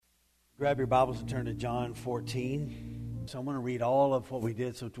Grab your Bibles and turn to John 14. So I'm going to read all of what we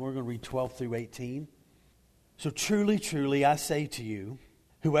did. So we're going to read 12 through 18. So truly, truly, I say to you,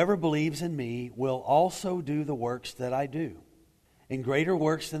 whoever believes in me will also do the works that I do. And greater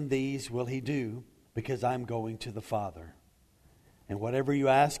works than these will he do, because I'm going to the Father. And whatever you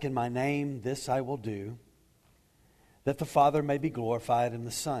ask in my name, this I will do, that the Father may be glorified in the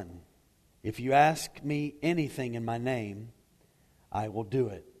Son. If you ask me anything in my name, I will do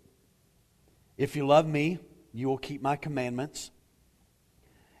it. If you love me, you will keep my commandments.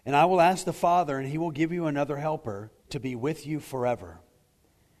 And I will ask the Father, and he will give you another helper to be with you forever,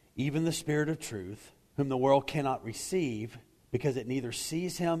 even the Spirit of truth, whom the world cannot receive, because it neither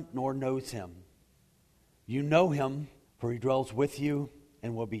sees him nor knows him. You know him, for he dwells with you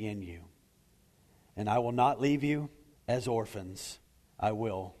and will be in you. And I will not leave you as orphans. I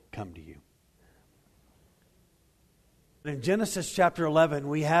will come to you. In Genesis chapter 11,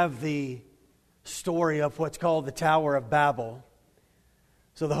 we have the story of what's called the Tower of Babel.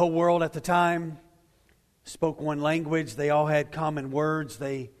 So the whole world at the time spoke one language. They all had common words.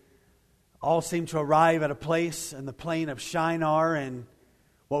 They all seemed to arrive at a place in the plain of Shinar in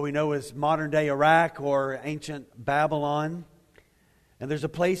what we know as modern-day Iraq or ancient Babylon. And there's a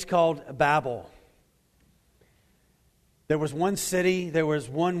place called Babel. There was one city, there was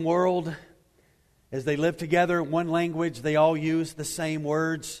one world. As they lived together, one language, they all used the same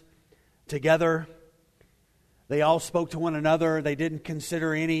words together. They all spoke to one another. They didn't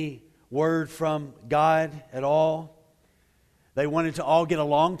consider any word from God at all. They wanted to all get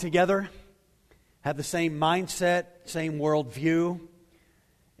along together, have the same mindset, same worldview.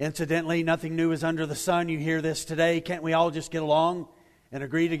 Incidentally, nothing new is under the sun. You hear this today. Can't we all just get along and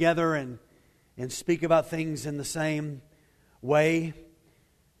agree together and speak about things in the same way?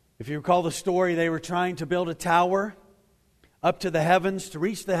 If you recall the story, they were trying to build a tower up to the heavens, to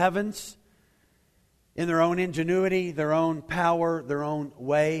reach the heavens in their own ingenuity, their own power, their own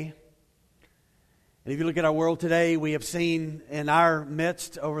way. And if you look at our world today, we have seen in our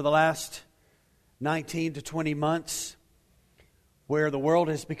midst over the last 19 to 20 months where the world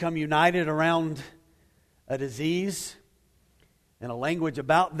has become united around a disease and a language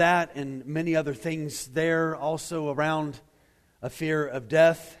about that, and many other things there, also around a fear of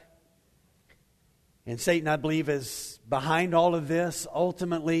death. And Satan, I believe, is behind all of this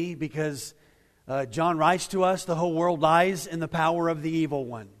ultimately because John writes to us, the whole world lies in the power of the evil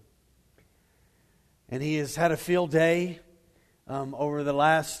one. And he has had a field day over the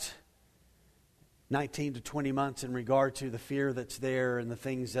last 19 to 20 months in regard to the fear that's there and the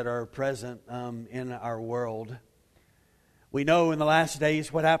things that are present in our world. We know in the last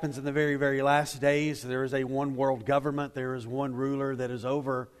days what happens in the very, very last days. There is a one world government. There is one ruler that is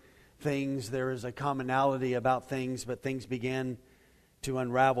over things. There is a commonality about things, but things begin to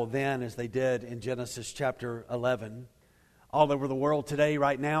unravel then as they did in Genesis chapter 11. All over the world today,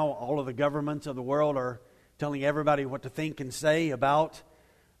 right now, all of the governments of the world are telling everybody what to think and say about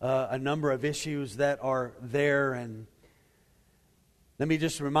a number of issues that are there. And let me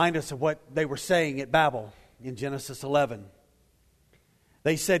just remind us of what they were saying at Babel in Genesis 11.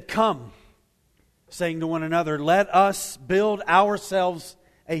 They said, "Come," saying to one another, "let us build ourselves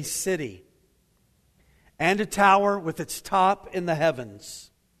a city and a tower with its top in the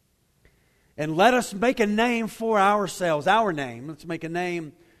heavens. And let us make a name for ourselves," our name, let's make a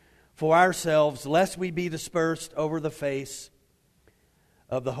name for ourselves, "lest we be dispersed over the face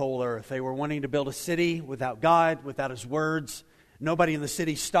of the whole earth." They were wanting to build a city without God, without His words. Nobody in the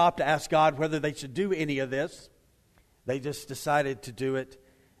city stopped to ask God whether they should do any of this. They just decided to do it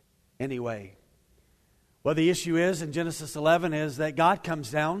anyway. Well, the issue is in Genesis 11 is that God comes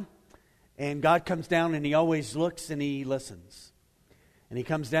down, and God comes down and He always looks and He listens. And He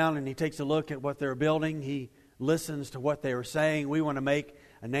comes down and He takes a look at what they're building. He listens to what they are saying. We want to make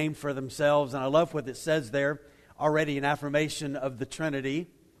a name for themselves. And I love what it says there, already an affirmation of the Trinity.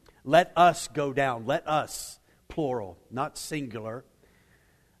 Let us go down. Let us, plural, not singular.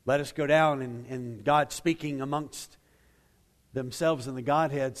 Let us go down, and God speaking amongst themselves in the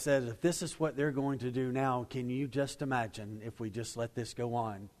Godhead says, if this is what they're going to do now, can you just imagine if we just let this go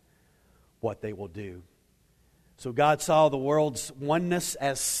on, what they will do? So God saw the world's oneness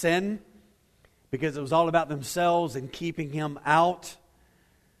as sin because it was all about themselves and keeping Him out.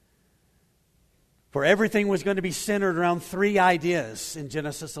 For everything was going to be centered around three ideas in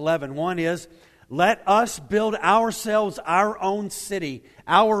Genesis 11. One is, let us build ourselves our own city,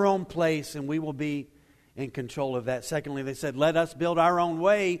 our own place, and we will be in control of that. Secondly, they said, let us build our own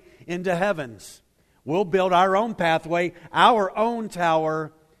way into heavens. We'll build our own pathway, our own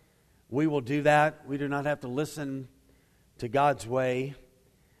tower. We will do that. We do not have to listen to God's way.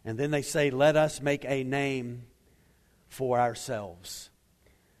 And then they say, let us make a name for ourselves.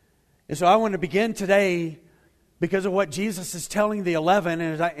 And so I want to begin today because of what Jesus is telling the 11.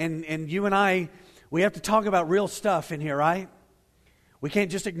 And you and I, we have to talk about real stuff in here, right? We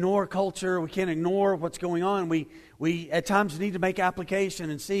can't just ignore culture. We can't ignore what's going on. We at times need to make application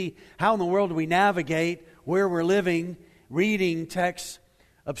and see how in the world do we navigate where we're living, reading texts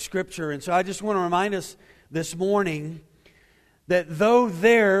of Scripture. And so I just want to remind us this morning that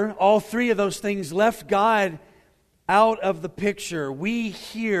though all three of those things left God out of the picture, we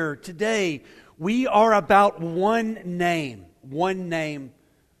here today, we are about one name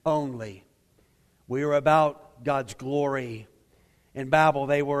only. We are about God's glory. In Babel,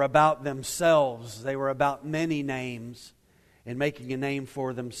 they were about themselves. They were about many names and making a name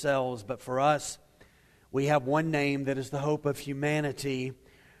for themselves. But for us, we have one name that is the hope of humanity,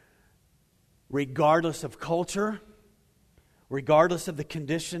 regardless of culture, regardless of the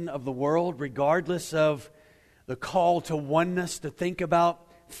condition of the world, regardless of the call to oneness, to think about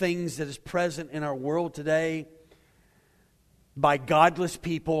things that is present in our world today. By godless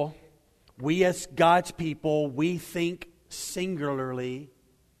people, we as God's people, we think singularly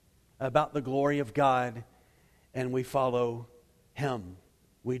about the glory of God, and we follow Him.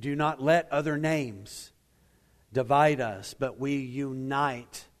 We do not let other names divide us, but we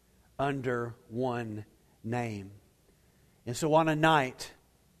unite under one name. And so on a night,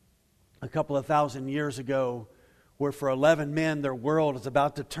 a couple of thousand years ago, where for 11 men their world is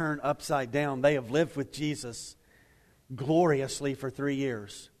about to turn upside down, they have lived with Jesus gloriously for 3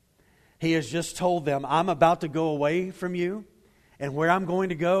 years. He has just told them, I'm about to go away from you, and where I'm going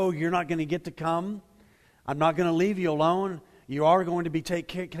to go, you're not going to get to come. I'm not going to leave you alone. You are going to be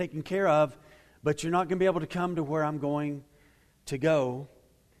taken care of, but you're not going to be able to come to where I'm going to go.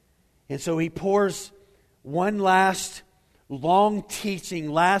 And so He pours one last long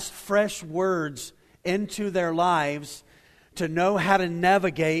teaching, last fresh words into their lives to know how to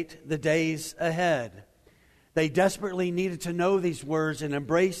navigate the days ahead. They desperately needed to know these words and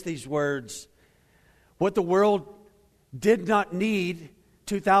embrace these words. What the world did not need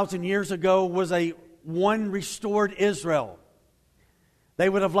 2,000 years ago was one restored Israel. They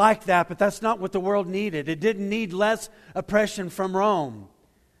would have liked that, but that's not what the world needed. It didn't need less oppression from Rome.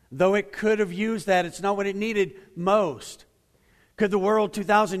 Though it could have used that, it's not what it needed most. Could the world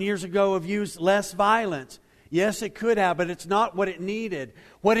 2,000 years ago have used less violence? Yes, it could have, but it's not what it needed.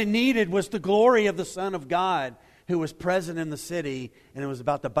 What it needed was the glory of the Son of God who was present in the city and was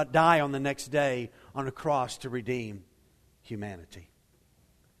about to die on the next day on a cross to redeem humanity.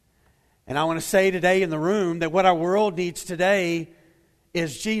 And I want to say today in the room that what our world needs today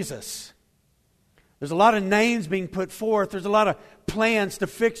is Jesus. There's a lot of names being put forth. There's a lot of plans to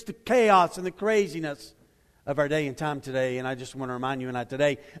fix the chaos and the craziness of our day and time today. And I just want to remind you and I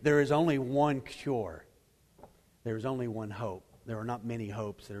today, there is only one cure. There is only one hope. There are not many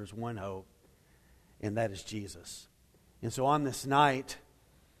hopes. There is one hope, and that is Jesus. And so on this night,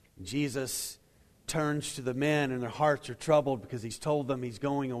 Jesus turns to the men, and their hearts are troubled because He's told them He's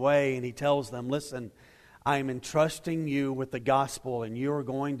going away, and He tells them, listen, I am entrusting you with the gospel, and you are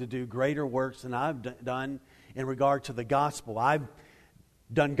going to do greater works than I've done in regard to the gospel. I've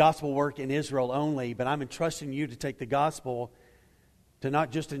done gospel work in Israel only, but I'm entrusting you to take the gospel to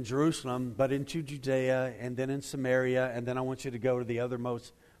not just in Jerusalem, but into Judea, and then in Samaria, and then I want you to go to the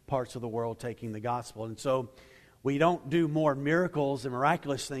othermost parts of the world taking the gospel. And so we don't do more miracles and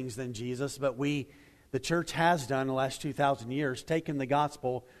miraculous things than Jesus, but the church has done in the last 2,000 years, taken the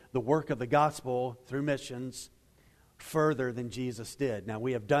gospel, the work of the gospel through missions, further than Jesus did. Now,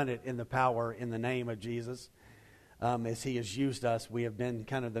 we have done it in the power, in the name of Jesus. As He has used us, we have been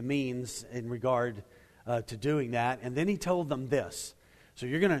kind of the means in regard to doing that. And then He told them this. So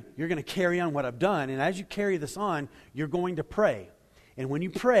you're gonna carry on what I've done, and as you carry this on, you're going to pray. And when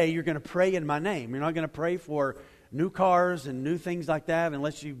you pray, you're going to pray in my name. You're not going to pray for new cars and new things like that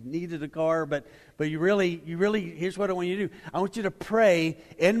unless you needed a car. But you really, here's what I want you to do. I want you to pray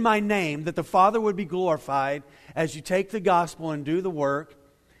in my name that the Father would be glorified as you take the gospel and do the work.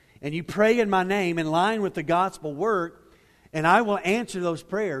 And you pray in my name in line with the gospel work, and I will answer those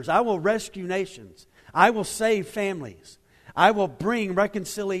prayers. I will rescue nations. I will save families. I will bring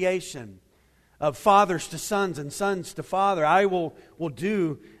reconciliation of fathers to sons and sons to father. I will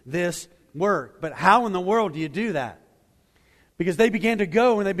do this work. But how in the world do you do that? Because they began to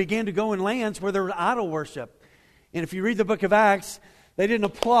go in lands where there was idol worship. And if you read the book of Acts, they didn't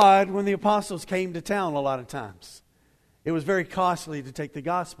applaud when the apostles came to town a lot of times. It was very costly to take the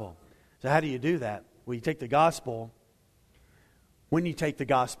gospel. So how do you do that? Well, you take the gospel. When you take the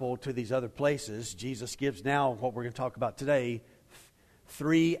gospel to these other places, Jesus gives now what we're going to talk about today,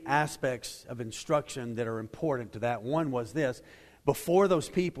 three aspects of instruction that are important to that. One was this: before those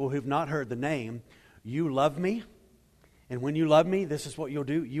people who've not heard the name, you love me. And when you love me, this is what you'll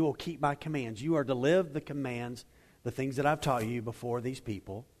do. You will keep my commands. You are to live the commands, the things that I've taught you before these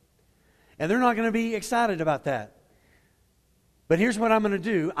people. And they're not going to be excited about that. But here's what I'm going to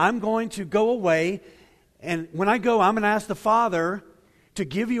do. I'm going to go away. And when I go, I'm going to ask the Father to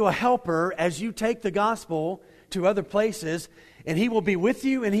give you a helper as you take the gospel to other places. And He will be with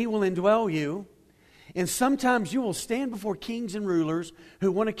you and He will indwell you. And sometimes you will stand before kings and rulers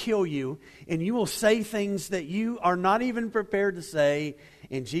who want to kill you, and you will say things that you are not even prepared to say.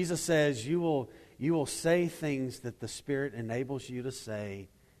 And Jesus says you will say things that the Spirit enables you to say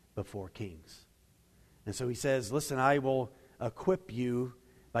before kings. And so He says, listen, I will equip you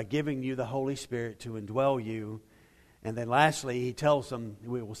by giving you the Holy Spirit to indwell you. And then lastly, He tells them,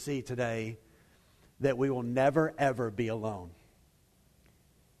 we will see today, that we will never ever be alone.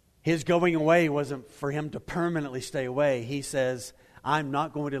 His going away wasn't for Him to permanently stay away. He says, I'm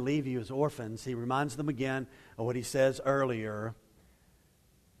not going to leave you as orphans. He reminds them again of what He says earlier,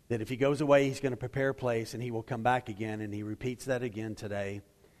 that if He goes away, He's going to prepare a place and He will come back again. And He repeats that again today.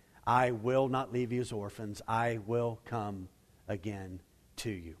 I will not leave you as orphans. I will come again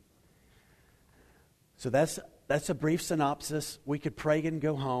to you. So that's a brief synopsis. We could pray and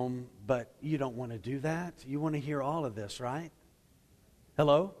go home, but you don't want to do that. You want to hear all of this, right?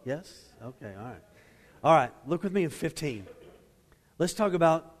 Hello? Yes? Okay, all right. All right, look with me in 15. Let's talk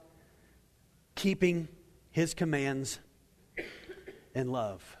about keeping His commands in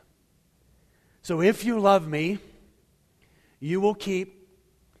love. So if you love me, you will keep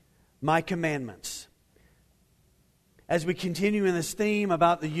my commandments. As we continue in this theme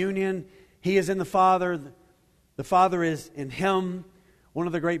about the union, He is in the Father, the Father is in Him. One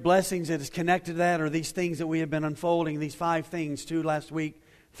of the great blessings that is connected to that are these things that we have been unfolding, these 5 things, 2 last week,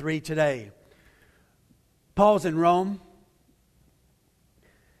 3 today. Paul's in Rome.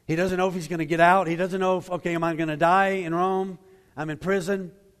 He doesn't know if he's going to get out. He doesn't know if, okay, am I going to die in Rome? I'm in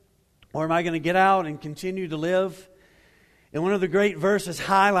prison. Or am I going to get out and continue to live? And one of the great verses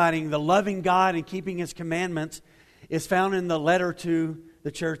highlighting the loving God and keeping His commandments is found in the letter to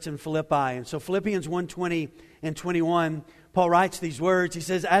the church in Philippi. And so Philippians 1:20 and 21, Paul writes these words. He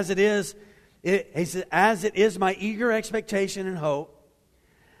says, as it is my eager expectation and hope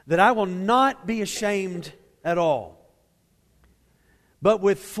that I will not be ashamed at all, but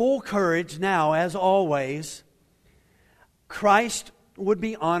with full courage now, as always, Christ would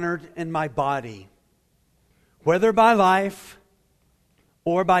be honored in my body, whether by life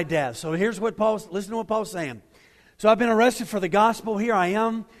or by death. So here's what listen to what Paul's saying. So I've been arrested for the gospel. Here I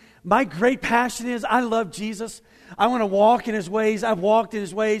am. My great passion is I love Jesus. I want to walk in His ways. I've walked in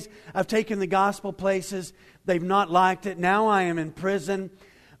His ways. I've taken the gospel places. They've not liked it. Now I am in prison.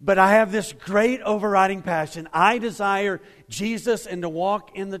 But I have this great overriding passion. I desire Jesus and to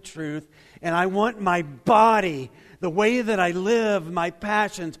walk in the truth. And I want my body, the way that I live, my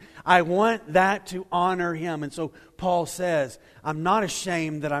passions, I want that to honor Him. And so Paul says, I'm not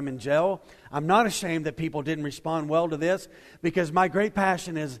ashamed that I'm in jail. I'm not ashamed that people didn't respond well to this, because my great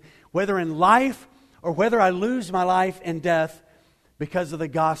passion is whether in life or whether I lose my life in death because of the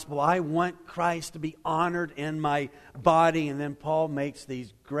gospel, I want Christ to be honored in my body. And then Paul makes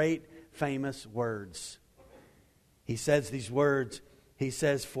these great famous words. He says these words. He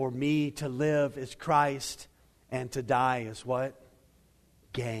says, for me to live is Christ and to die is what?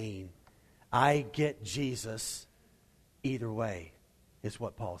 Gain. I get Jesus either way, is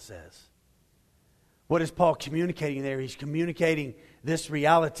what Paul says. What is Paul communicating there? He's communicating this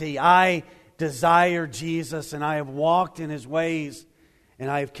reality. I desire Jesus, and I have walked in His ways,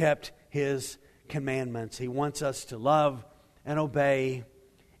 and I have kept His commandments. He wants us to love and obey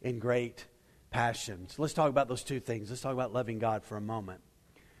in great passion. So let's talk about those 2 things. Let's talk about loving God for a moment.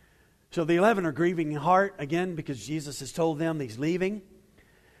 So the 11 are grieving in heart, again, because Jesus has told them He's leaving.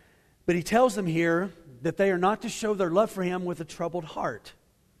 But He tells them here that they are not to show their love for Him with a troubled heart,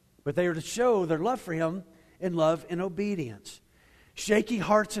 but they are to show their love for Him in love and obedience. Shaky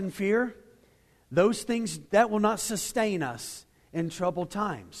hearts and fear, those things, that will not sustain us in troubled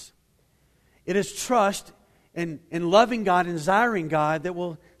times. It is trust in loving God and desiring God that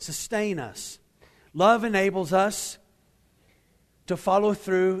will sustain us. Love enables us to follow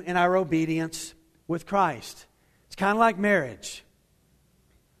through in our obedience with Christ. It's kind of like marriage.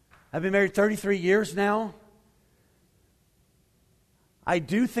 I've been married 33 years now. I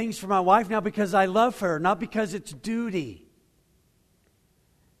do things for my wife now because I love her, not because it's duty.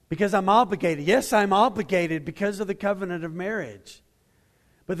 Because I'm obligated. Yes, I'm obligated because of the covenant of marriage.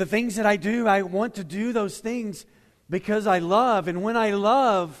 But the things that I do, I want to do those things because I love. And when I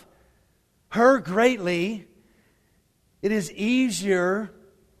love her greatly, it is easier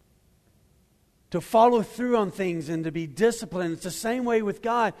to follow through on things and to be disciplined. It's the same way with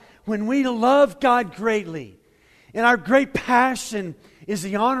God. When we love God greatly, and our great passion is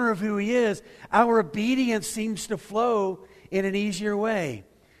the honor of who He is, our obedience seems to flow in an easier way.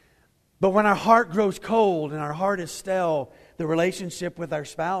 But when our heart grows cold and our heart is stale, the relationship with our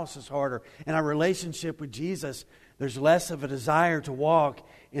spouse is harder. And our relationship with Jesus, there's less of a desire to walk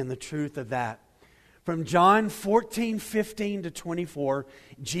in the truth of that. From John 14:15 to 24,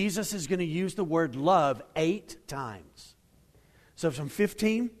 Jesus is going to use the word love 8 times. So from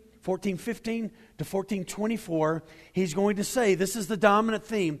 14:15 to 14:24, He's going to say, this is the dominant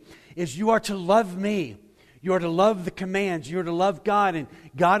theme, is you are to love me. You are to love the commands. You are to love God, and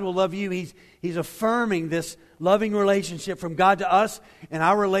God will love you. He's affirming this loving relationship from God to us and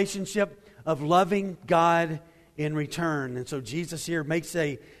our relationship of loving God in return. And so Jesus here makes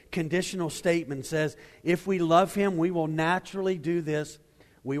a conditional statement, says, if we love Him, we will naturally do this.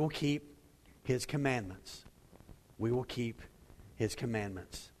 We will keep His commandments. We will keep His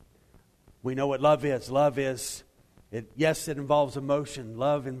commandments. We know what love is. Love is, yes, it involves emotion.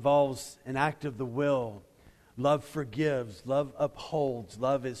 Love involves an act of the will. Love forgives. Love upholds.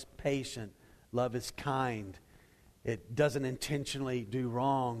 Love is patient. Love is kind. It doesn't intentionally do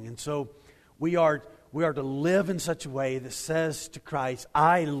wrong. And so we are to live in such a way that says to Christ,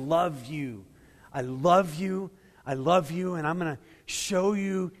 I love you. I love you. I love you. And I'm going to show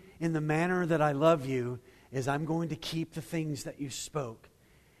you in the manner that I love you is I'm going to keep the things that you spoke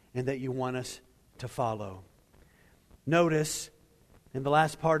and that you want us to follow. Notice in the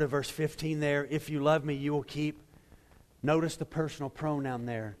last part of verse 15 there, if you love me, you will keep, notice the personal pronoun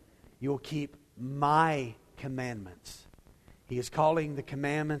there, you will keep my commandments. He is calling the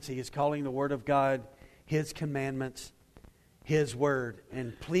commandments, He is calling the Word of God His commandments, His Word.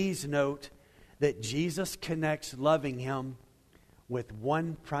 And please note that Jesus connects loving Him with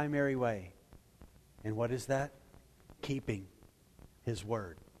one primary way. And what is that? Keeping His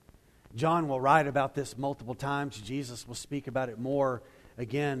Word. John will write about this multiple times. Jesus will speak about it more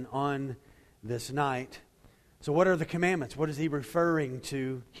again on this night. So what are the commandments? What is He referring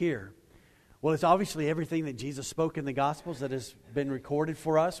to here? Well, it's obviously everything that Jesus spoke in the Gospels that has been recorded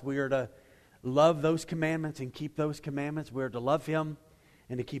for us. We are to love those commandments and keep those commandments. We are to love Him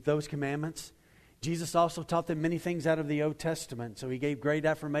and to keep those commandments. Jesus also taught them many things out of the Old Testament. So He gave great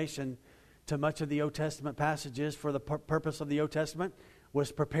affirmation to much of the Old Testament passages. For the purpose of the Old Testament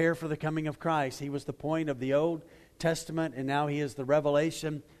was prepare for the coming of Christ. He was the point of the Old Testament, and now He is the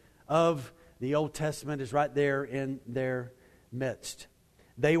revelation of the Old Testament is right there in their midst.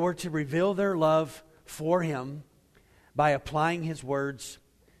 They were to reveal their love for Him by applying His words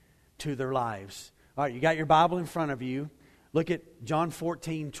to their lives. All right, you got your Bible in front of you. Look at John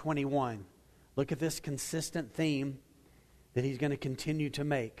 14:21. Look at this consistent theme that He's going to continue to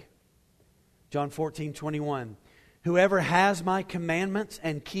make. John 14:21. Whoever has my commandments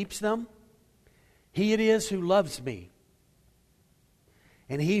and keeps them, he it is who loves me.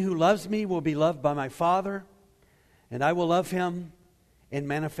 And he who loves me will be loved by my Father, and I will love him and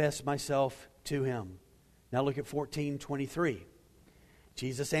manifest myself to him. Now look at 14:23.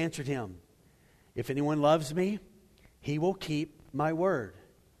 Jesus answered him, if anyone loves me, he will keep my word.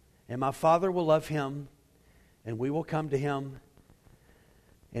 And my Father will love him, and we will come to him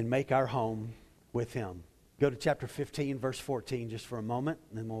and make our home with him. Go to chapter 15, verse 14 just for a moment,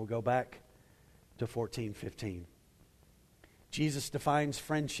 and then we'll go back to 14:15. Jesus defines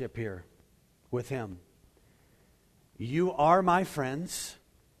friendship here with him. You are my friends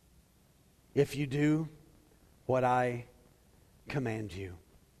if you do what I command you.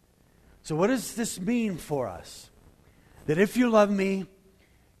 So what does this mean for us? That if you love me,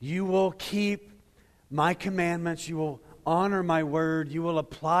 you will keep my commandments, you will honor my word, you will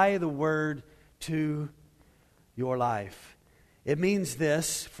apply the word to your life. It means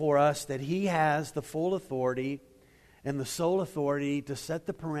this for us, that He has the full authority and the sole authority to set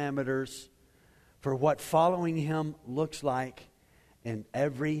the parameters for what following Him looks like in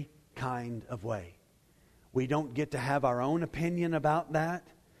every kind of way. We don't get to have our own opinion about that,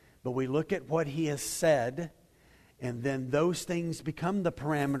 but we look at what He has said, and then those things become the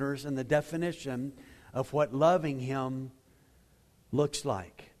parameters and the definition of what loving Him looks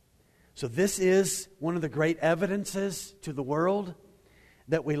like. So this is one of the great evidences to the world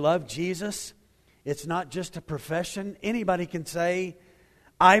that we love Jesus. It's not just a profession. Anybody can say,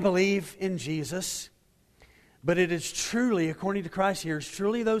 I believe in Jesus. But it is truly, according to Christ here, it's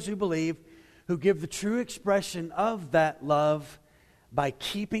truly those who believe who give the true expression of that love by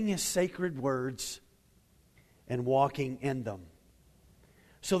keeping His sacred words and walking in them.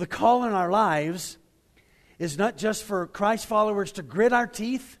 So the call in our lives is not just for Christ followers to grit our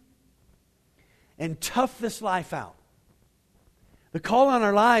teeth and tough this life out. The call on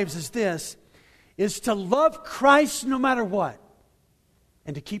our lives is this, is to love Christ no matter what,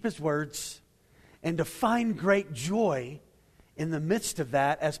 and to keep His words, and to find great joy in the midst of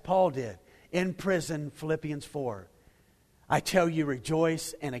that, as Paul did in prison, Philippians 4. I tell you,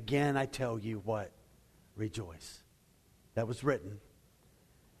 rejoice, and again I tell you what? Rejoice. That was written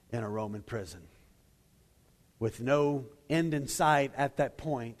in a Roman prison, with no end in sight at that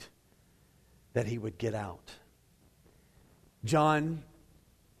point that he would get out. John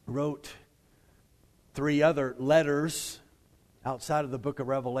wrote 3 other letters outside of the book of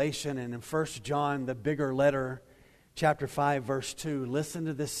Revelation, and in 1 John, the bigger letter, chapter 5, verse 2, listen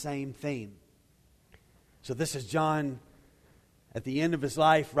to this same theme. So this is John at the end of his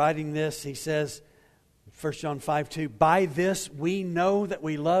life writing this. He says, 1 John 5, 2, by this we know that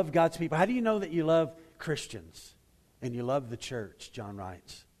we love God's people. How do you know that you love Christians and you love the church? John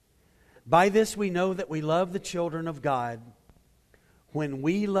writes, by this we know that we love the children of God, when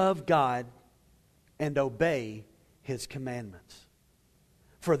we love God and obey His commandments.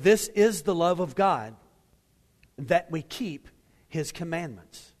 For this is the love of God, that we keep His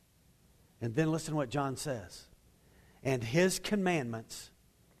commandments. And then listen to what John says. And His commandments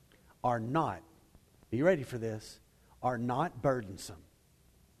are not, are you ready for this? Are not burdensome.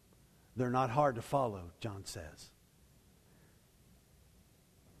 They're not hard to follow, John says.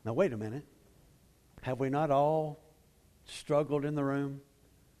 Now wait a minute. Have we not all struggled in the room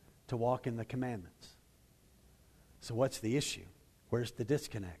to walk in the commandments? So what's the issue? Where's the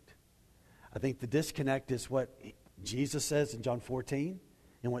disconnect? I think the disconnect is what Jesus says in John 14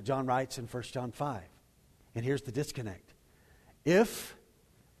 and what John writes in 1 John 5. And here's the disconnect. If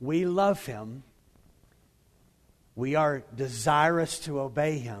we love Him, we are desirous to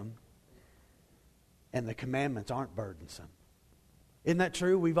obey Him, and the commandments aren't burdensome. Isn't that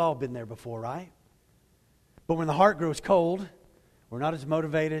true? We've all been there before, right? But when the heart grows cold, we're not as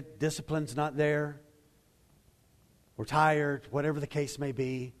motivated, discipline's not there, we're tired, whatever the case may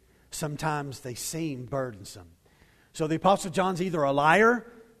be, sometimes they seem burdensome. So the Apostle John's either a liar,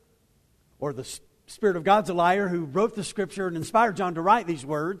 or the Spirit of God's a liar who wrote the Scripture and inspired John to write these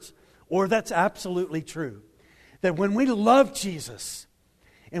words, or that's absolutely true. That when we love Jesus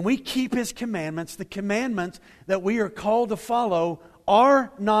and we keep His commandments, the commandments that we are called to follow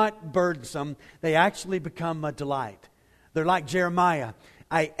are not burdensome. They actually become a delight. They're like Jeremiah.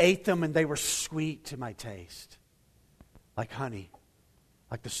 I ate them and they were sweet to my taste. Like honey.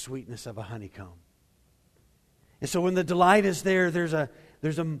 Like the sweetness of a honeycomb. And so when the delight is there, there's a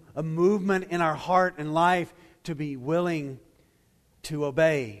movement in our heart and life to be willing to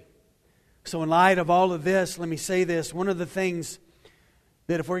obey. So in light of all of this, let me say this. One of the things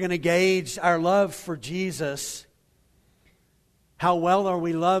that if we're going to gauge our love for Jesus, how well are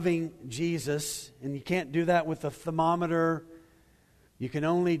we loving Jesus? And you can't do that with a thermometer. You can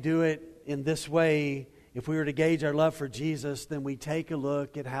only do it in this way. If we were to gauge our love for Jesus, then we take a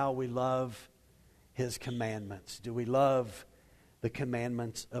look at how we love His commandments. Do we love the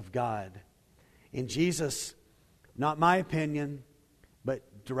commandments of God? And Jesus, not my opinion,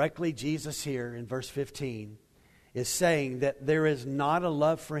 but directly Jesus here in verse 15 is saying that there is not a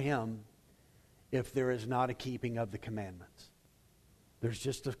love for Him if there is not a keeping of the commandments. There's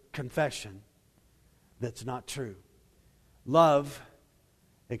just a confession that's not true. Love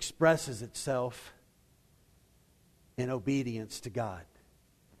expresses itself in obedience to God.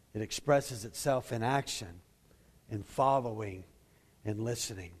 It expresses itself in action, in following, and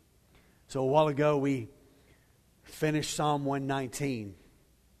listening. So a while ago we finished Psalm 119.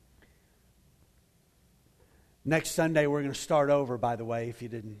 Next Sunday we're going to start over, by the way, if you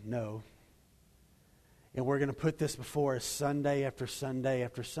didn't know. And we're going to put this before us Sunday after Sunday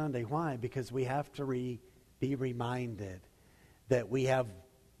after Sunday. Why? Because we have to be reminded that we have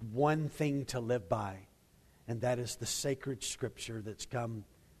one thing to live by, and that is the sacred Scripture that's come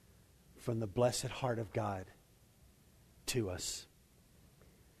from the blessed heart of God to us.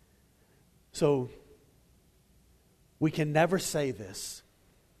 So, we can never say this.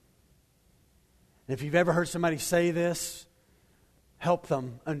 If you've ever heard somebody say this, help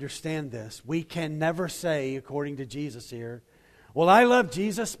them understand this. We can never say, according to Jesus here, well, I love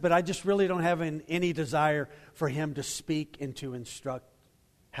Jesus, but I just really don't have any desire for Him to speak and to instruct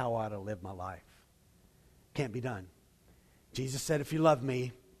how I ought to live my life. Can't be done. Jesus said, if you love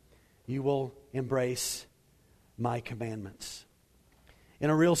me, you will embrace my commandments. In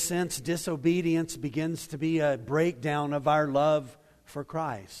a real sense, disobedience begins to be a breakdown of our love for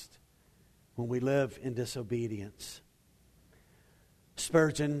Christ. when we live in disobedience.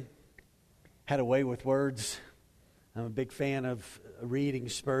 Spurgeon had a way with words. I'm a big fan of reading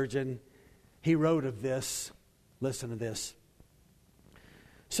Spurgeon. He wrote of this. Listen to this.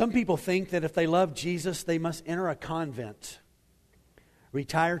 Some people think that if they love Jesus, they must enter a convent,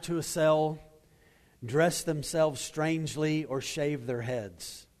 retire to a cell, dress themselves strangely, or shave their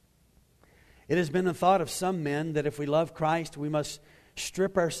heads. It has been the thought of some men that if we love Christ, we must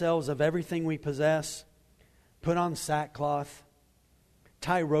strip ourselves of everything we possess, put on sackcloth,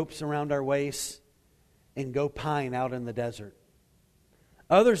 tie ropes around our waists, and go pine out in the desert.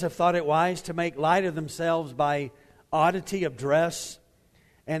 Others have thought it wise to make light of themselves by oddity of dress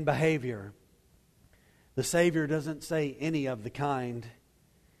and behavior. The Savior doesn't say any of the kind.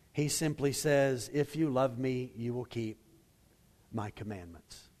 He simply says, if you love me, you will keep my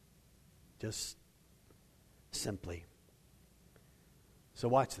commandments. Just simply. So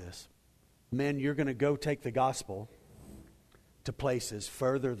watch this. Men, you're going to go take the gospel to places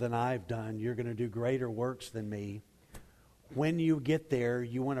further than I've done. You're going to do greater works than me. When you get there,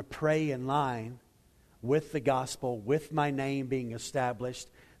 you want to pray in line with the gospel, with my name being established,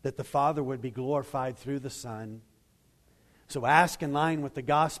 that the Father would be glorified through the Son. So ask in line with the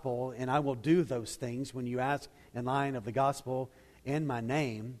gospel, and I will do those things when you ask in line of the gospel in my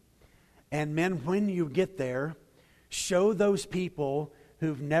name. And men, when you get there, show those people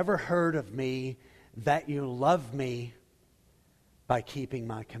who've never heard of me that you love me by keeping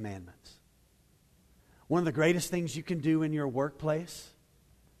my commandments. One of the greatest things you can do in your workplace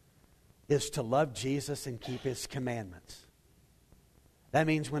is to love Jesus and keep His commandments. That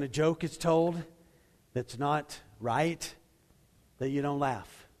means when a joke is told that's not right, that you don't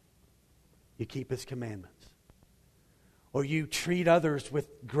laugh. You keep His commandments. Or you treat others with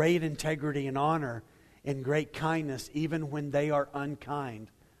great integrity and honor and great kindness even when they are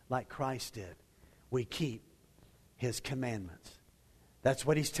unkind, like Christ did. We keep His commandments. That's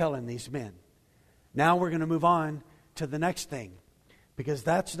what He's telling these men. Now we're going to move on to the next thing, because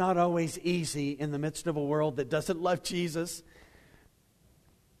that's not always easy in the midst of a world that doesn't love Jesus.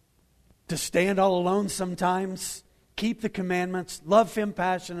 To stand all alone sometimes, keep the commandments, love Him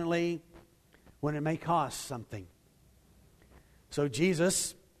passionately when it may cost something. So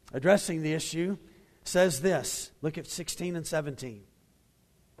Jesus, addressing the issue, says this. Look at 16 and 17.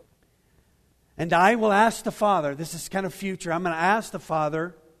 And I will ask the Father, this is kind of future, I'm going to ask the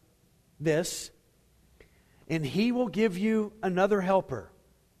Father this, and He will give you another helper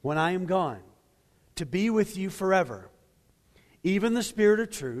when I am gone, to be with you forever, even the Spirit of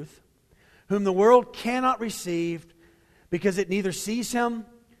truth, whom the world cannot receive, because it neither sees Him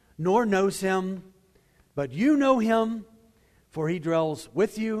nor knows Him, but you know Him, for He dwells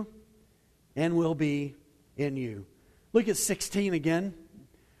with you and will be in you. Look at 16 again.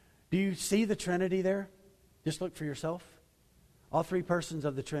 Do you see the Trinity there? Just look for yourself. All three persons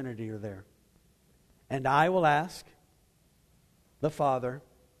of the Trinity are there. And I will ask the Father,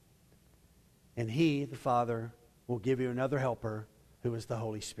 and He, the Father, will give you another helper, who is the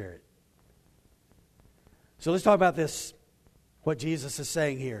Holy Spirit. So let's talk about this, what Jesus is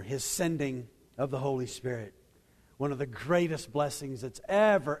saying here, His sending of the Holy Spirit. One of the greatest blessings that's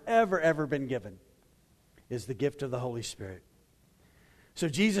ever been given is the gift of the Holy Spirit. So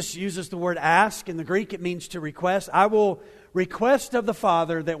Jesus uses the word ask. In the Greek, it means to request. I will request of the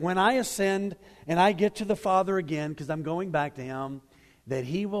Father that when I ascend and I get to the Father again, because I'm going back to Him, that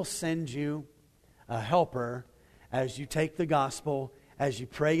He will send you a helper as you take the gospel, as you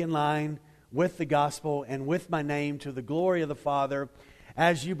pray in line with the gospel and with my name to the glory of the Father,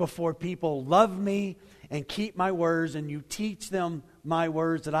 as you before people love me and keep my words, and you teach them my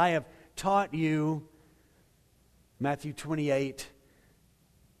words that I have taught you. Matthew 28,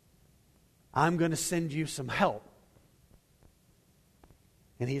 I'm going to send you some help.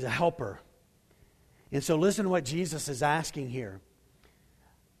 And He's a helper. And so listen to what Jesus is asking here.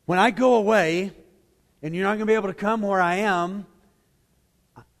 When I go away, and you're not going to be able to come where I am,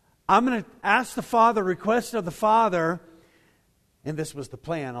 I'm going to ask the Father, request of the Father, and this was the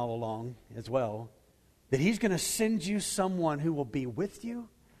plan all along as well, that He's going to send you someone who will be with you,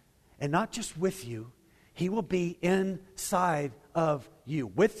 and not just with you, He will be inside of you,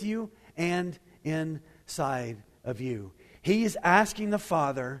 with you and inside of you. He is asking the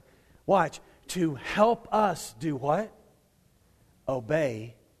Father, watch, to help us do what?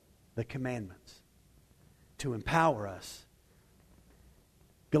 Obey the commandments. To empower us.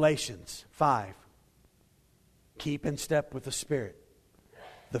 Galatians 5. Keep in step with the Spirit.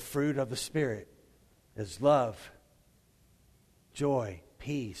 The fruit of the Spirit is love, joy,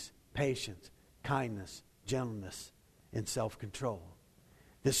 peace, patience, kindness, gentleness, and self-control.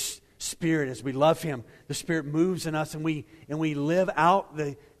 This Spirit, as we love Him, the Spirit moves in us, and we live out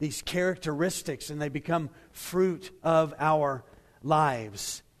these characteristics, and they become fruit of our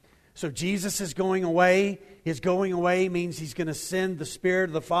lives. So Jesus is going away. His going away means He's going to send the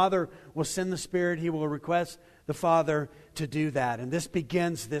Spirit. The Father will send the Spirit. He will request the Father to do that. And this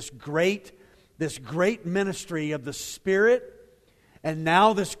begins this great ministry of the Spirit, and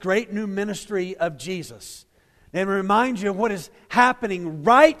now this great new ministry of Jesus. And remind you of what is happening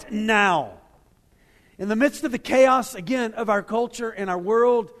right now. In the midst of the chaos, again, of our culture and our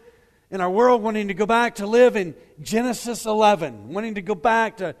world wanting to go back to live in Genesis 11, wanting to go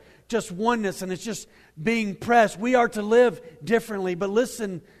back to just oneness, and it's just being pressed. We are to live differently, but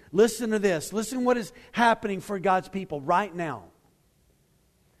listen to this. Listen what is happening for God's people right now.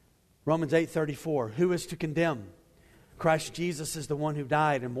 Romans 8:34, who is to condemn? Christ Jesus is the one who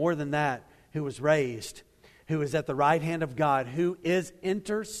died, and more than that, who was raised, who is at the right hand of God, who is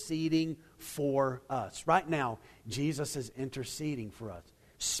interceding for us. Right now, Jesus is interceding for us,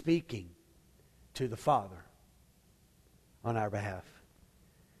 speaking to the Father on our behalf.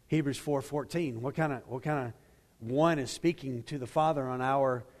 Hebrews 4:14, what kind of one is speaking to the Father on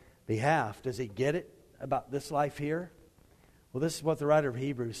our behalf? Does he get it about this life here? Well, this is what the writer of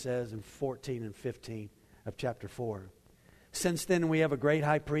Hebrews says in 14 and 15 of chapter 4. Since then we have a great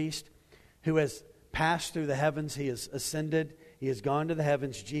high priest who has passed through the heavens. He has ascended. He has gone to the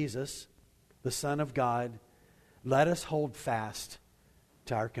heavens, Jesus, the Son of God. Let us hold fast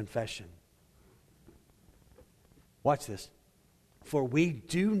to our confession. Watch this. For we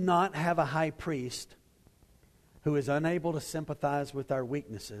do not have a high priest who is unable to sympathize with our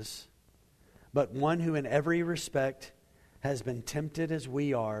weaknesses, but one who in every respect has been tempted as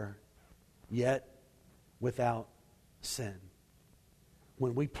we are, yet without sin.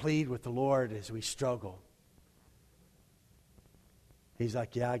 When we plead with the Lord as we struggle, He's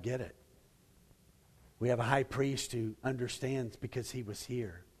like, yeah, I get it. We have a high priest who understands because He was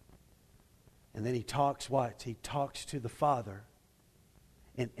here. And then He talks what? He talks to the Father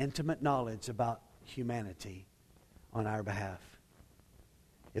in intimate knowledge about humanity on our behalf.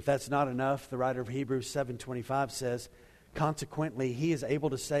 If that's not enough, the writer of Hebrews 7:25 says, consequently, He is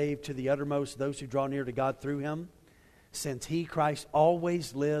able to save to the uttermost those who draw near to God through Him, since He, Christ,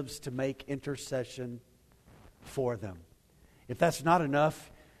 always lives to make intercession for them. If that's not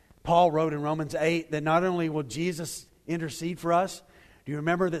enough, Paul wrote in Romans 8 that not only will Jesus intercede for us, do you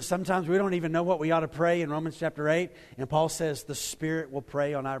remember that sometimes we don't even know what we ought to pray in Romans chapter 8? And Paul says the Spirit will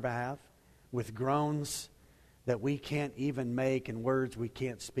pray on our behalf with groans that we can't even make and words we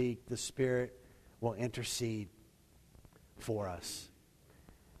can't speak. The Spirit will intercede for us.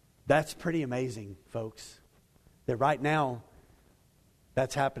 That's pretty amazing, folks. That right now,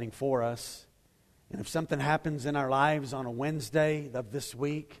 that's happening for us. And if something happens in our lives on a Wednesday of this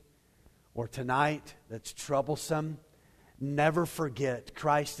week or tonight that's troublesome, never forget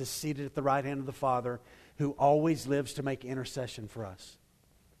Christ is seated at the right hand of the Father, who always lives to make intercession for us.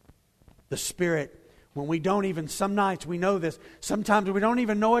 The Spirit, when we don't even, some nights we know this, sometimes we don't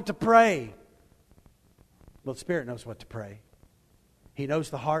even know what to pray. Well, the Spirit knows what to pray. He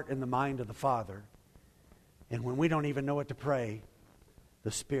knows the heart and the mind of the Father. And when we don't even know what to pray,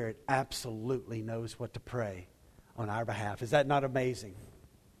 the Spirit absolutely knows what to pray on our behalf. Is that not amazing?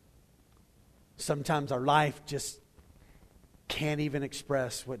 Sometimes our life just can't even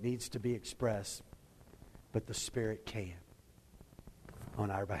express what needs to be expressed, but the Spirit can on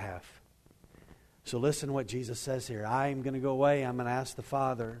our behalf. So listen to what Jesus says here. I am going to go away. I'm going to ask the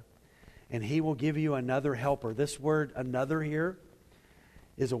Father, and He will give you another helper. This word, another, here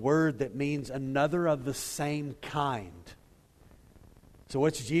is a word that means another of the same kind. So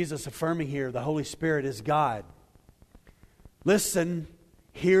what's Jesus affirming here? The Holy Spirit is God. Listen,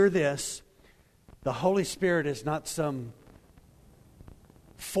 hear this. The Holy Spirit is not some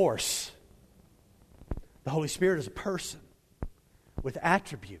force. The Holy Spirit is a person with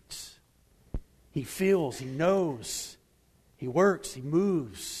attributes. He feels, He knows, He works, He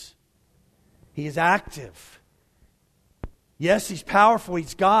moves. He is active. Yes, He's powerful,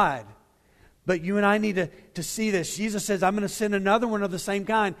 He's God. But you and I need to see this. Jesus says, I'm going to send another one of the same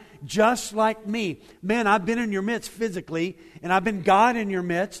kind, just like me. Man, I've been in your midst physically, and I've been God in your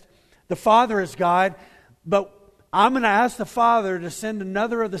midst. The Father is God, but I'm going to ask the Father to send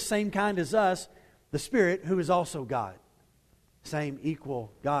another of the same kind as us, the Spirit, who is also God. Same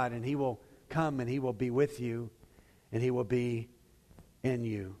equal God, and He will come and He will be with you, and He will be in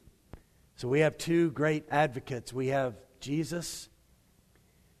you. So we have two great advocates. We have Jesus,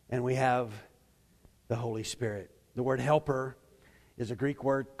 and we have the Holy Spirit. The word helper is a Greek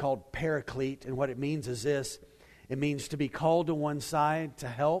word called paraclete, and what it means is this. It means to be called to one side, to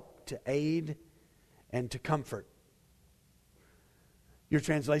help, to aid and to comfort. Your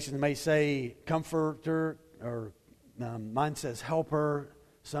translation may say comforter, or mine says helper.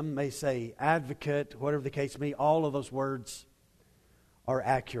 Some may say advocate, whatever the case may be. All of those words are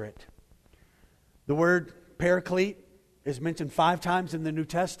accurate. The word paraclete is mentioned 5 times in the New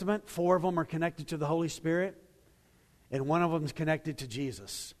Testament. 4 of them are connected to the Holy Spirit, and 1 of them is connected to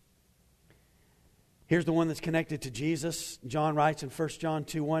Jesus. Here's the one that's connected to Jesus. John writes in 1 John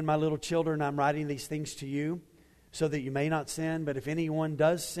 2:1, "My little children, I'm writing these things to you so that you may not sin. But if anyone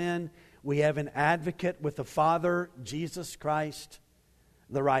does sin, we have an advocate with the Father, Jesus Christ,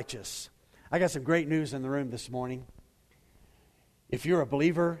 the righteous." I got some great news in the room this morning. If you're a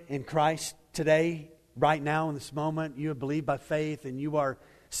believer in Christ today, right now in this moment, you have believed by faith and you are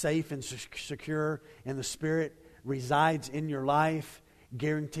safe and secure, and the Spirit resides in your life,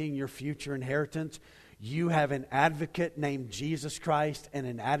 guaranteeing your future inheritance. You have an advocate named Jesus Christ and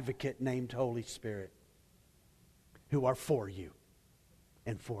an advocate named Holy Spirit who are for you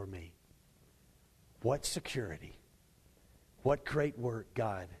and for me. What security. What great work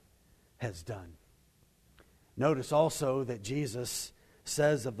God has done. Notice also that Jesus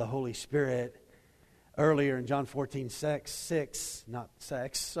says of the Holy Spirit earlier in John 14:6,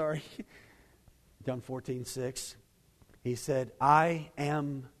 John 14:6, he said, "I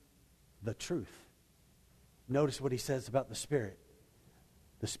am the truth." Notice what he says about the Spirit.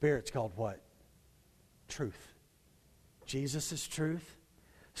 The Spirit's called what? Truth. Jesus is truth.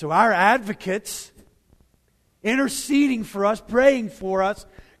 So our advocates interceding for us, praying for us,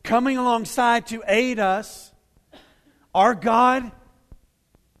 coming alongside to aid us, our God,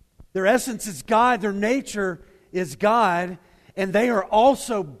 their essence is God, their nature is God, and they are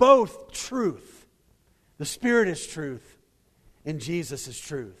also both truth. The Spirit is truth, and Jesus is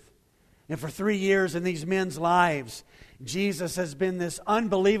truth. And for 3 years in these men's lives, Jesus has been this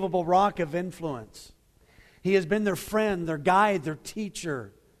unbelievable rock of influence. He has been their friend, their guide, their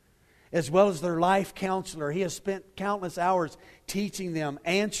teacher, as well as their life counselor. He has spent countless hours teaching them,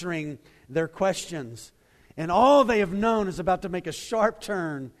 answering their questions. And all they have known is about to make a sharp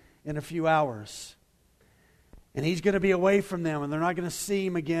turn in a few hours. And He's going to be away from them, and they're not going to see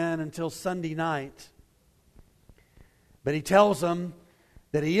Him again until Sunday night. But He tells them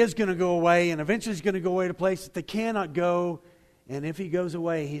that He is going to go away, and eventually He's going to go away to a place that they cannot go. And if He goes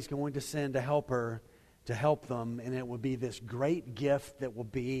away, He's going to send a helper to help them, and it will be this great gift that will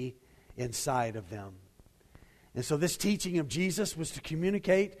be inside of them. And so this teaching of Jesus was to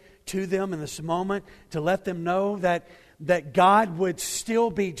communicate to them in this moment, to let them know that God would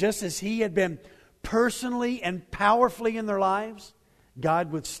still be, just as He had been personally and powerfully in their lives,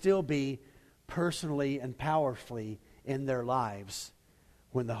 God would still be personally and powerfully in their lives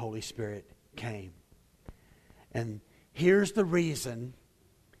when the Holy Spirit came. And here's the reason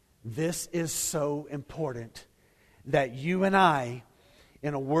this is so important, that you and I,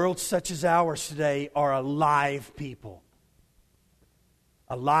 in a world such as ours today, are alive people.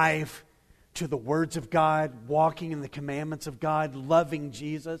 Alive to the words of God, walking in the commandments of God, loving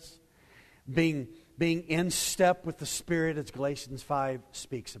Jesus, being in step with the Spirit, as Galatians 5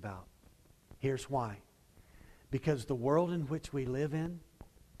 speaks about. Here's why. Because the world in which we live in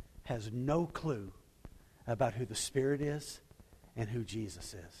has no clue about who the Spirit is and who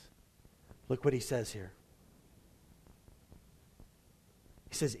Jesus is. Look what he says here.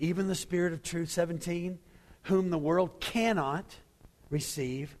 He says, even the Spirit of truth, 17, whom the world cannot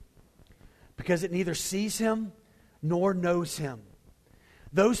receive, because it neither sees Him nor knows Him.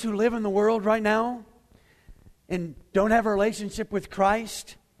 Those who live in the world right now and don't have a relationship with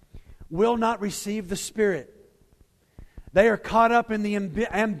Christ will not receive the Spirit. They are caught up in the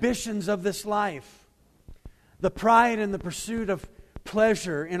ambitions of this life, the pride and the pursuit of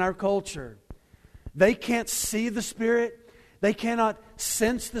pleasure in our culture. They can't see the Spirit. They cannot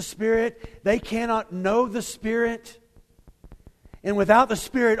sense the Spirit. They cannot know the Spirit. And without the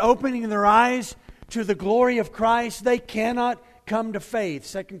Spirit opening their eyes to the glory of Christ, they cannot come to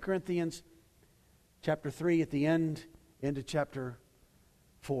faith. 2 Corinthians chapter 3 at the end into chapter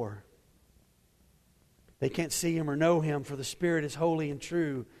 4. They can't see Him or know Him, for the Spirit is holy and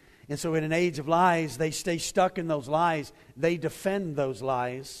true. And so in an age of lies, they stay stuck in those lies. They defend those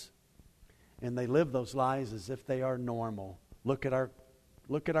lies. And they live those lies as if they are normal. Look at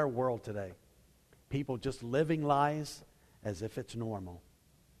our world today. People just living lies as if it's normal.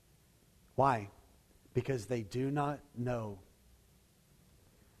 Why? Because they do not know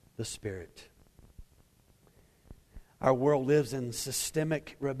the Spirit. Our world lives in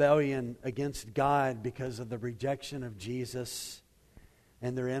systemic rebellion against God because of the rejection of Jesus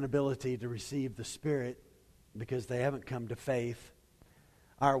and their inability to receive the Spirit because they haven't come to faith.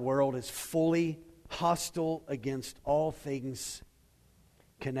 our world is fully hostile against all things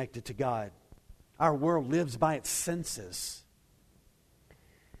connected to God. Our world lives by its senses.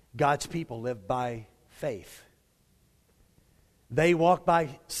 God's people live by faith. They walk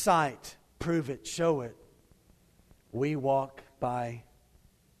by sight, prove it, show it. We walk by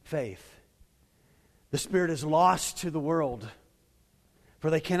faith. The Spirit is lost to the world, for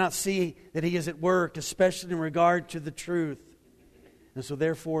they cannot see that He is at work, especially in regard to the truth. And so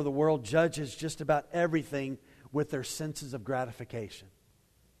therefore the world judges just about everything with their senses of gratification.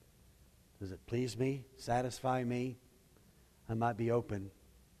 Does it please me, satisfy me? I might be open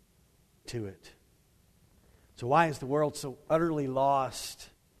to it. So why is the world so utterly lost?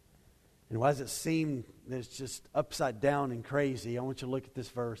 And why does it seem that it's just upside down and crazy? I want you to look at this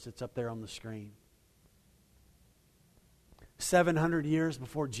verse. It's up there on the screen. 700 years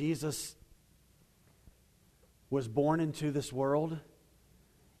before Jesus was born into this world,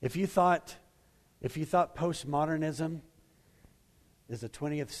 if you thought postmodernism is a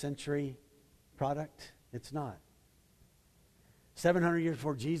 20th century product, it's not. 700 years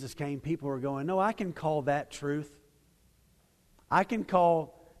before Jesus came, people were going, no, I can call that truth. I can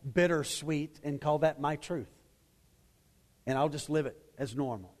call bitter sweet and call that my truth. And I'll just live it as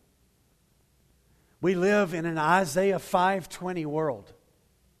normal. We live in an Isaiah 5:20 world.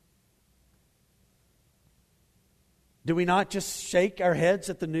 Do we not just shake our heads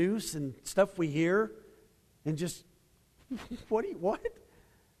at the news and stuff we hear and just, what?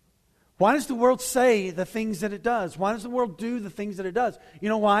 Why does the world say the things that it does? Why does the world do the things that it does? You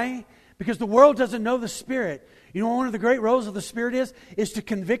know why? Because the world doesn't know the Spirit. You know what one of the great roles of the Spirit is to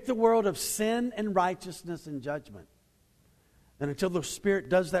convict the world of sin and righteousness and judgment. And until the Spirit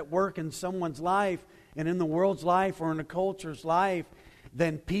does that work in someone's life and in the world's life or in a culture's life,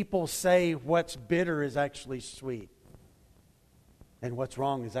 then people say what's bitter is actually sweet. And what's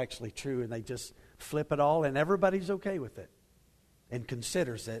wrong is actually true. And they just flip it all and everybody's okay with it and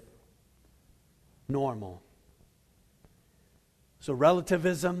considers it normal. So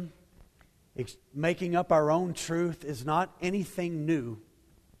relativism, making up our own truth, is not anything new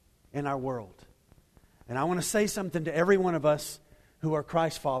in our world. And I want to say something to every one of us who are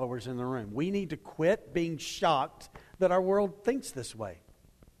Christ followers in the room. We need to quit being shocked that our world thinks this way.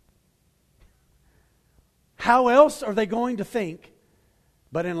 How else are they going to think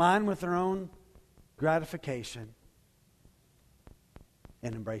but in line with their own gratification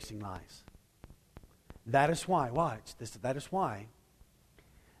and embracing lies? That is why, watch this, that is why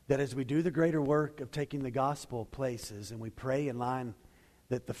that as we do the greater work of taking the gospel places and we pray in line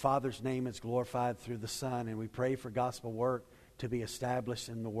that the Father's name is glorified through the Son, and we pray for gospel work to be established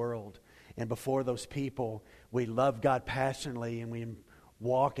in the world. And before those people, we love God passionately and we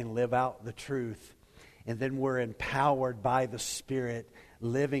walk and live out the truth. And then we're empowered by the Spirit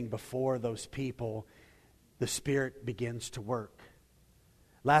living before those people. The Spirit begins to work.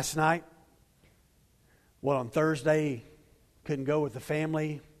 Last night, on Thursday, couldn't go with the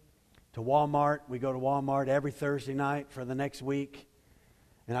family to Walmart. We go to Walmart every Thursday night for the next week.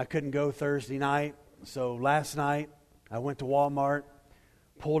 And I couldn't go Thursday night. So last night, I went to Walmart,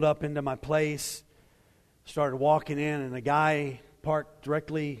 pulled up into my place, started walking in, and a guy parked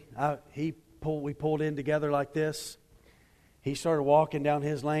directly out. We pulled in together like this. He started walking down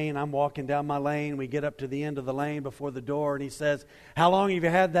his lane. I'm walking down my lane. We get up to the end of the lane before the door, and he says, "How long have you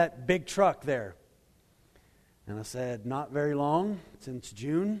had that big truck there?" And I said, "Not very long, since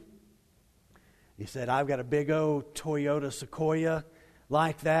June." He said, "I've got a big old Toyota Sequoia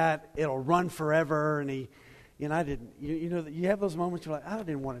like that. It'll run forever." And I didn't. You have those moments you're like, I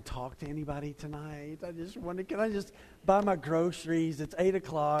didn't want to talk to anybody tonight. I just wanted, can I just buy my groceries? It's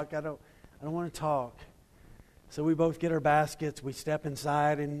 8:00. I don't want to talk. So we both get our baskets. We step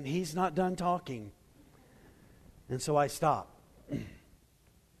inside, and he's not done talking. And so I stop.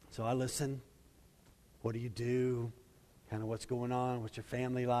 So I listen. What do you do? Kind of what's going on? What's your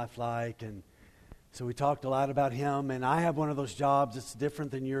family life like? And so we talked a lot about him. And I have one of those jobs that's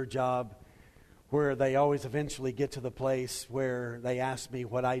different than your job, where they always eventually get to the place where they ask me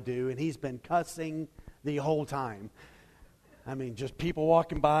what I do. And he's been cussing the whole time. I mean, just people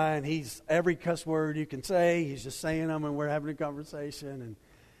walking by, and he's every cuss word you can say, he's just saying them, and we're having a conversation. And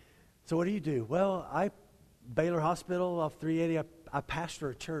so what do you do? Well, Baylor Hospital off 380, I pastor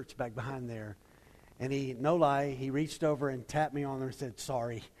a church back behind there. And no lie, he reached over and tapped me on there and said,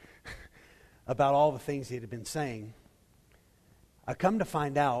 sorry, about all the things he had been saying. I come to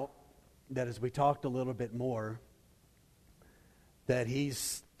find out that as we talked a little bit more, that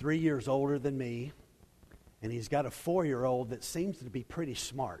he's 3 years older than me, and he's got a 4-year-old that seems to be pretty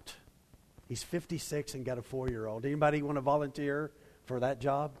smart. He's 56 and got a 4-year-old. Anybody want to volunteer for that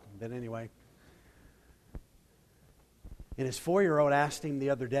job. But anyway. And his 4-year-old asked him the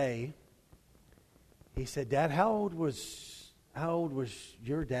other day, he said, Dad, how old was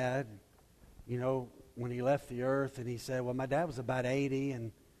your dad, when he left the earth? And he said, well, my dad was about 80,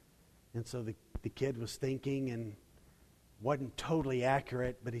 and so the kid was thinking and wasn't totally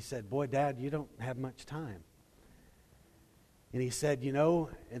accurate, but he said, boy, Dad, you don't have much time. And he said, and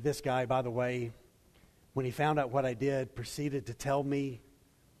this guy, by the way, when he found out what I did, proceeded to tell me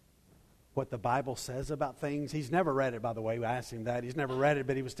what the Bible says about things. He's never read it, by the way. I asked him that. He's never read it,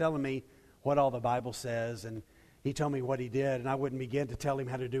 but he was telling me what all the Bible says, and he told me what he did, and I wouldn't begin to tell him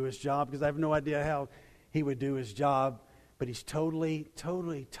how to do his job because I have no idea how he would do his job, but he's totally,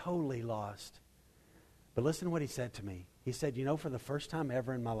 totally, totally lost. But listen to what he said to me. He said, for the first time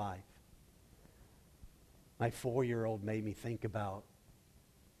ever in my life, my 4-year-old made me think about,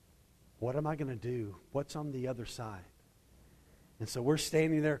 what am I going to do? What's on the other side? And so we're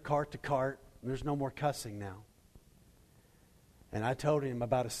standing there cart to cart, and there's no more cussing now. And I told him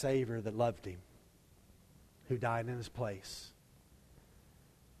about a Savior that loved him, who died in his place.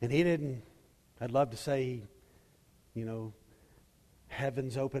 And he didn't, I'd love to say,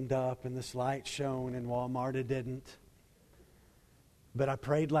 heavens opened up and this light shone in Walmart. It didn't. But I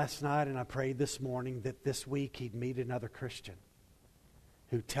prayed last night and I prayed this morning that this week he'd meet another Christian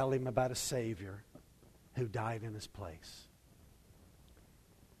who'd tell him about a Savior who died in his place.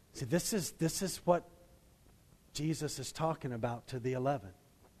 See, this is what Jesus is talking about to the 11.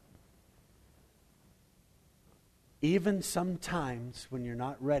 Even sometimes when you're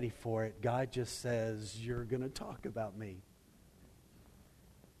not ready for it, God just says, you're going to talk about me.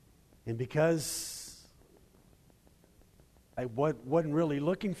 And because I wasn't really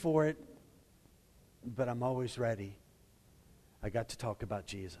looking for it, but I'm always ready, I got to talk about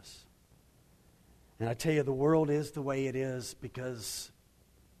Jesus. And I tell you, the world is the way it is because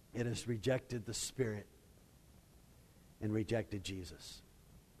it has rejected the Spirit and rejected Jesus.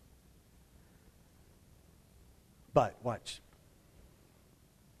 But, watch.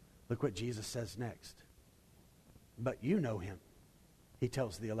 Look what Jesus says next. But you know him, he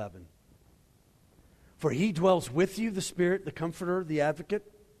tells the 11. For he dwells with you, the Spirit, the Comforter, the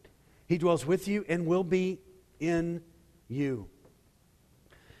Advocate. He dwells with you and will be in you.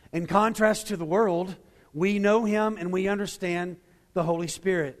 In contrast to the world, we know him and we understand the Holy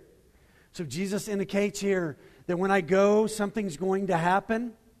Spirit. So Jesus indicates here that when I go, something's going to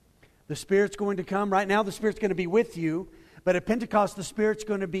happen. The Spirit's going to come. Right now, the Spirit's going to be with you. But at Pentecost, the Spirit's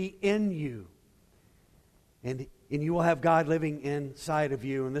going to be in you. And you will have God living inside of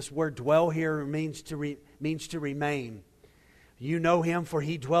you. And this word dwell here means to remain. You know him, for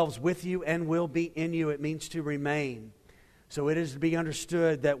he dwells with you and will be in you. It means to remain. So it is to be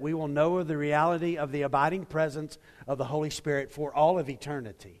understood that we will know the reality of the abiding presence of the Holy Spirit for all of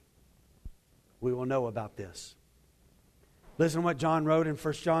eternity. We will know about this. Listen to what John wrote in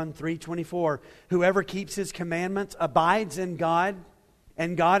 1 John 3:24. Whoever keeps his commandments abides in God,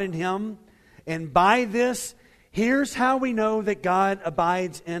 and God in him. And by this, here's how we know that God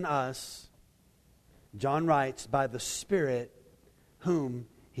abides in us. John writes, by the Spirit whom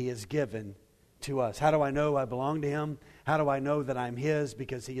he has given to us. How do I know I belong to him? How do I know that I'm his?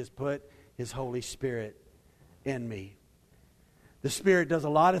 Because he has put his Holy Spirit in me. The Spirit does a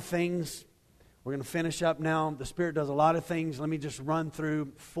lot of things. We're going to finish up now. The Spirit does a lot of things. Let me just run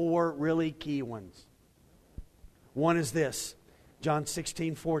through 4 really key ones. One is this, John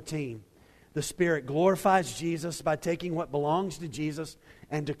 16:14. The Spirit glorifies Jesus by taking what belongs to Jesus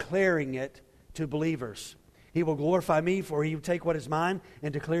and declaring it to believers. He will glorify me, for he will take what is mine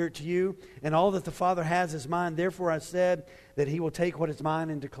and declare it to you. And all that the Father has is mine. Therefore I said that he will take what is mine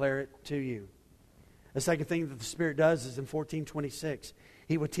and declare it to you. The second thing that the Spirit does is in 14:26.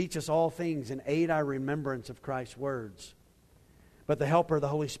 He will teach us all things and aid our remembrance of Christ's words. But the Helper, the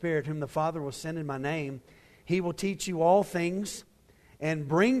Holy Spirit, whom the Father will send in my name, he will teach you all things and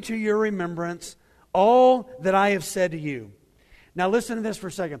bring to your remembrance all that I have said to you. Now listen to this for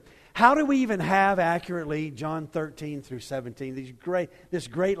a second. How do we even have accurately John 13 through 17, this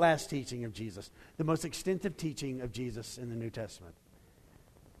great last teaching of Jesus, the most extensive teaching of Jesus in the New Testament?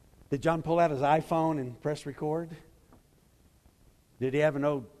 Did John pull out his iPhone and press record? Did he have an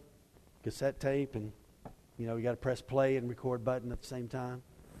old cassette tape and, you got to press play and record button at the same time?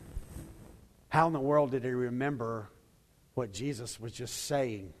 How in the world did he remember what Jesus was just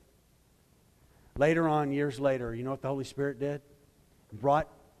saying? Later on, years later, you know what the Holy Spirit did? Brought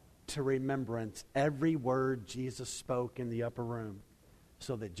to remembrance every word Jesus spoke in the upper room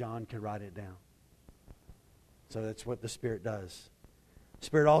so that John could write it down. So that's what the Spirit does. The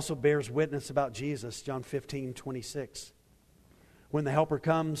Spirit also bears witness about Jesus, John 15:26. When the Helper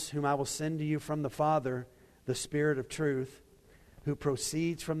comes, whom I will send to you from the Father, the Spirit of truth, who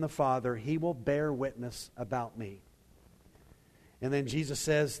proceeds from the Father, He will bear witness about me. And then Jesus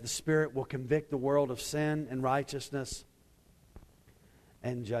says the Spirit will convict the world of sin and righteousness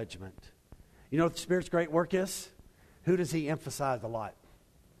and judgment. You know what the Spirit's great work is? Who does He emphasize a lot?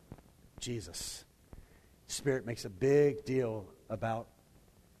 Jesus. The Spirit makes a big deal about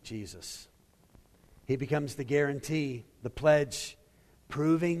Jesus. He becomes the guarantee, the pledge,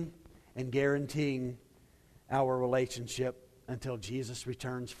 proving and guaranteeing our relationship until Jesus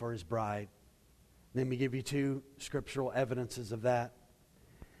returns for His bride. Let me give you two scriptural evidences of that.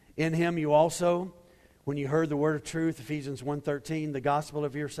 In Him you also, when you heard the word of truth, Ephesians 1:13, the gospel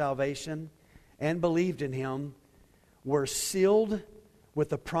of your salvation, and believed in Him, were sealed with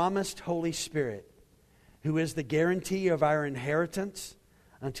the promised Holy Spirit, who is the guarantee of our inheritance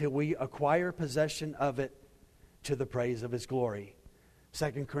until we acquire possession of it to the praise of His glory.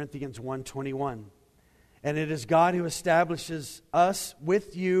 2 Corinthians 1:21. And it is God who establishes us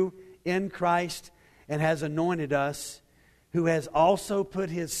with you in Christ and has anointed us, who has also put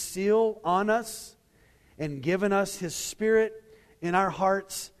His seal on us and given us His Spirit in our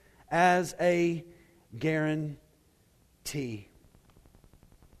hearts as a guarantee.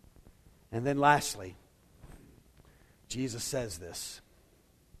 And then lastly, Jesus says this.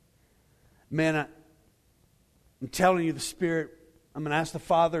 Man, I'm telling you, the Spirit, I'm going to ask the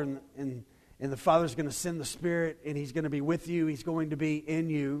Father, and the Father's going to send the Spirit, and He's going to be with you. He's going to be in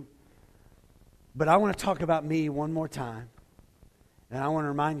you. But I want to talk about me one more time. And I want to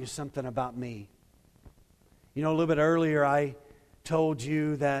remind you something about me. You know, a little bit earlier I told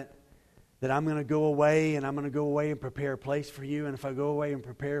you that I'm going to go away, and I'm going to go away and prepare a place for you. And if I go away and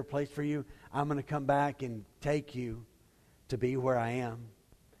prepare a place for you, I'm going to come back and take you to be where I am.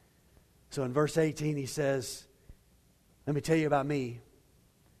 So in verse 18 he says, let me tell you about me.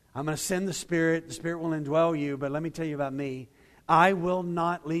 I'm going to send the Spirit. The Spirit will indwell you, but let me tell you about me. I will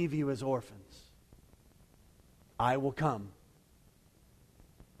not leave you as orphans. I will come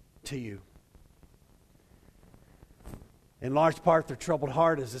to you. In large part, their troubled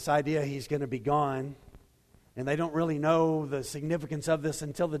heart is this idea He's going to be gone. And they don't really know the significance of this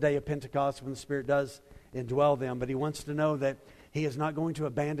until the day of Pentecost when the Spirit does indwell them. But He wants to know that He is not going to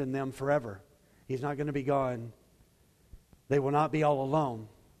abandon them forever. He's not going to be gone. They will not be all alone.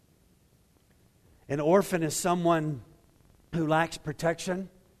 An orphan is someone who lacks protection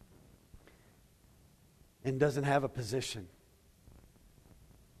and doesn't have a position.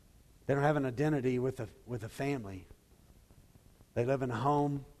 They don't have an identity with a family. They live in a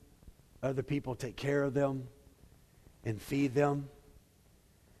home. Other people take care of them and feed them.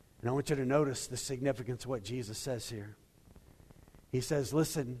 And I want you to notice the significance of what Jesus says here. He says,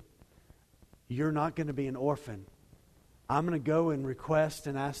 listen, you're not going to be an orphan. I'm going to go and request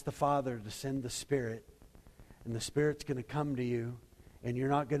and ask the Father to send the Spirit. And the Spirit's going to come to you. And you're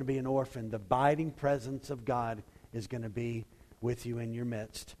not going to be an orphan. The abiding presence of God is going to be with you in your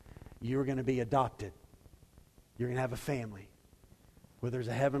midst. You're going to be adopted. You're going to have a family where there's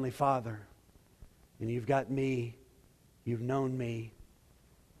a Heavenly Father. And you've got me. You've known me.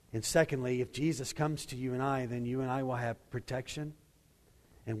 And secondly, if Jesus comes to you and I, then you and I will have protection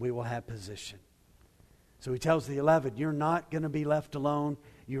and we will have position. So He tells the 11, you're not going to be left alone.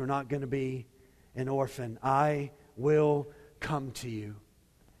 You're not going to be an orphan. I will come to you.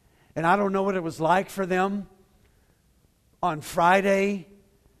 And I don't know what it was like for them on Friday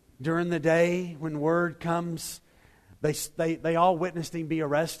during the day when word comes. They all witnessed Him be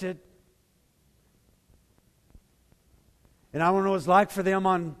arrested. And I don't know what it's like for them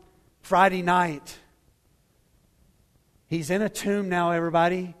on Friday night. He's in a tomb now,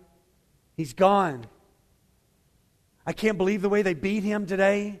 everybody. He's gone. I can't believe the way they beat Him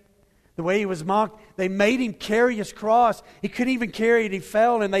today. The way He was mocked. They made Him carry His cross. He couldn't even carry it. He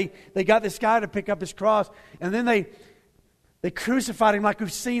fell, and they got this guy to pick up His cross. And then they crucified Him like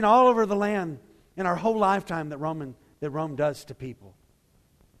we've seen all over the land in our whole lifetime that Rome does to people.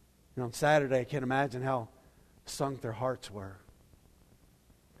 And on Saturday, I can't imagine how sunk their hearts were.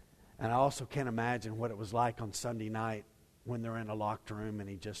 And I also can't imagine what it was like on Sunday night when they're in a locked room and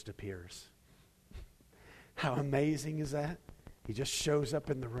He just appears. How amazing is that? He just shows up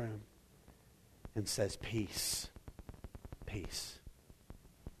in the room and says, peace, peace.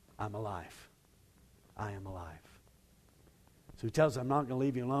 I'm alive. I am alive. So He tells them, I'm not going to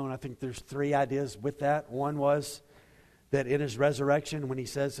leave you alone. I think there's three ideas with that. One was that in His resurrection, when He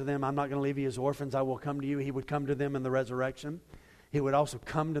says to them, I'm not going to leave you as orphans, I will come to you. He would come to them in the resurrection. He would also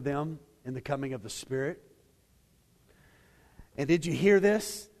come to them in the coming of the Spirit. And did you hear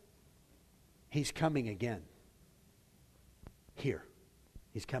this? He's coming again. here.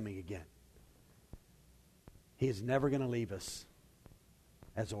 He's coming again. He is never going to leave us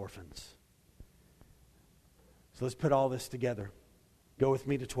as orphans. So let's put all this together. Go with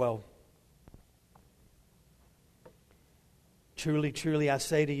me to 12. Truly, truly, I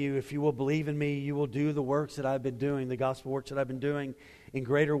say to you, if you will believe in me, you will do the works that I've been doing, the gospel works that I've been doing, and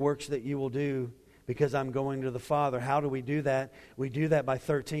greater works that you will do, because I'm going to the Father. How do we do that? We do that by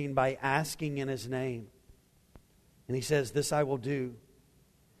 13, by asking in His name. And He says, this I will do.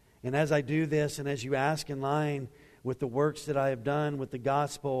 And as I do this, and as you ask in line with the works that I have done with the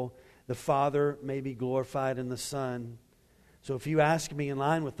gospel, the Father may be glorified in the Son. So if you ask me in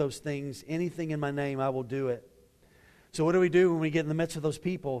line with those things, anything in my name, I will do it. So what do we do when we get in the midst of those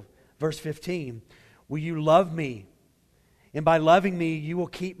people? Verse 15, will you love me? And by loving me, you will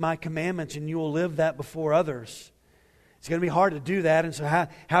keep my commandments, and you will live that before others. It's going to be hard to do that. And so how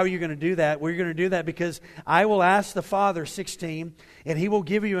are you going to do that? Well, you're going to do that because I will ask the Father, 16, and He will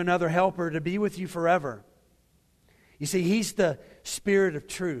give you another helper to be with you forever. You see, He's the Spirit of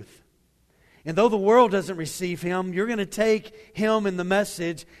truth. And though the world doesn't receive Him, you're going to take Him in the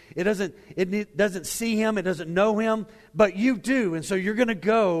message. It doesn't see Him, it doesn't know Him, but you do. And so you're going to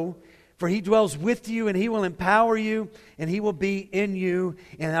go, for He dwells with you, and He will empower you, and He will be in you.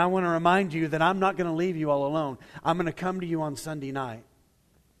 And I want to remind you that I'm not going to leave you all alone. I'm going to come to you on Sunday night.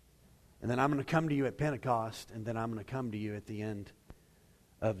 And then I'm going to come to you at Pentecost, and then I'm going to come to you at the end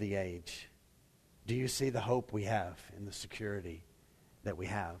of the age. Do you see the hope we have and the security that we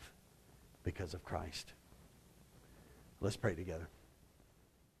have because of Christ? Let's pray together.